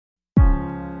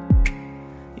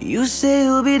You say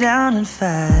you'll be down in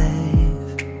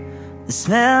 5. The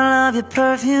smell of your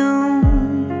perfume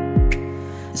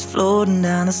is floating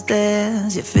down the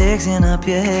stairs. You're fixing up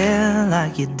your hair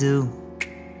like you do.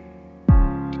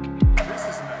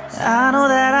 I know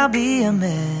that I'll be a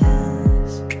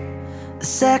mess the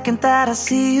second that I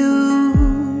see you.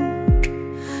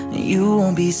 You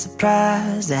won't be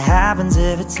surprised, it happens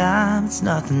every time, it's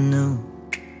nothing new.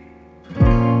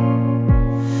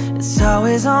 It's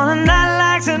always on a night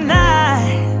like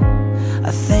tonight.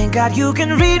 I thank God you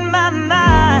can read my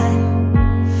mind,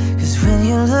 'cause when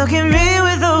you look at me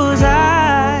with those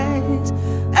eyes,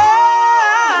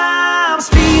 I'm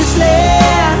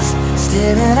speechless,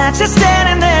 staring at you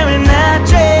standing there in that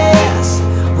dress.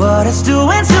 What it's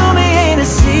doing to me ain't a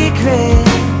secret,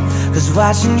 'cause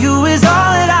watching you is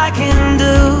all that I can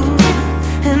do.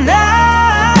 And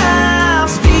I'm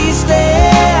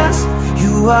speechless.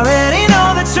 You already know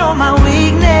that you're my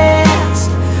weakness.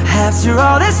 After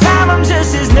all this time I'm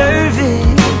just as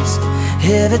nervous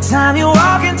every time you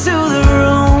walk into the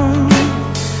room.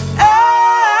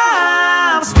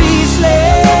 I'm speechless.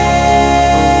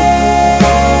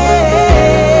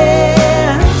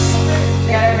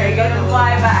 Yeah, there you go to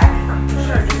fly back.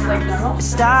 Sure, just like normal. It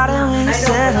started when you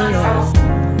said hello,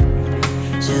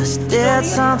 just did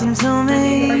something to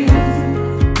me.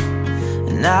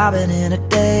 And I've been in a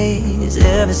daze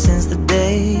ever since the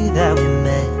day that we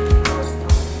met.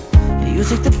 You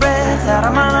took the breath out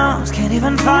of my lungs, can't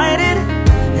even fight it,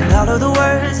 and all of the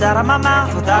words out of my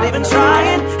mouth without even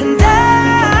trying. And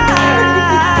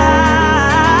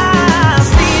I'm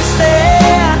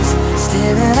speechless,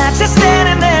 staring at you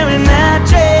standing there in that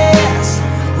dress.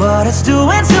 What it's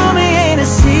doing to me ain't a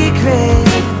secret,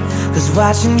 'cause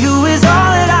watching you is all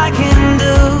that I can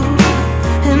do.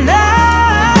 And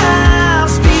I'm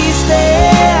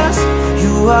speechless.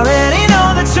 You already know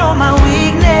that you're my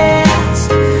weakness.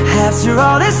 After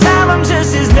all this time I'm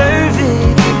just as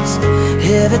nervous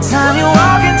every time you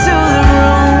walk into the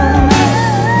room.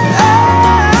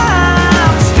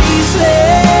 I'm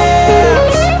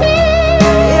speechless.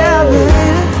 Yeah, baby.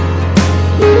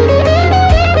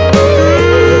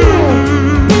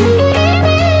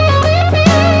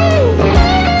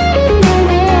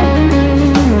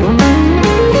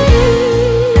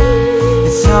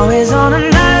 It's always on a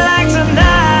night like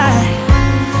tonight.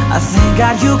 I thank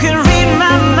God you can read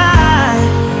my mind,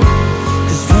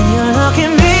 'cause when you look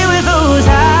at me with those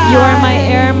eyes, You are my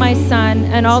air, my sun,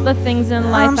 and all the things in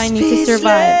life I need to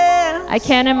survive. I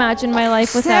can't imagine my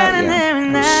life without you.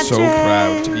 I'm so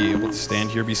proud to be able to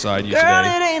stand here beside you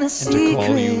today and to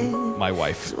call you my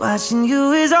wife. Watching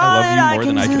you is I all love you that more I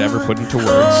than can I could do. ever put into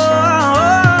words.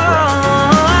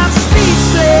 I'm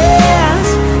speechless.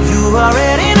 You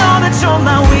already know that you're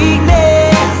my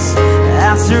weakness.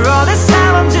 After all this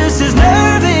time I'm just as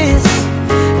nervous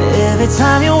every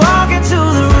time you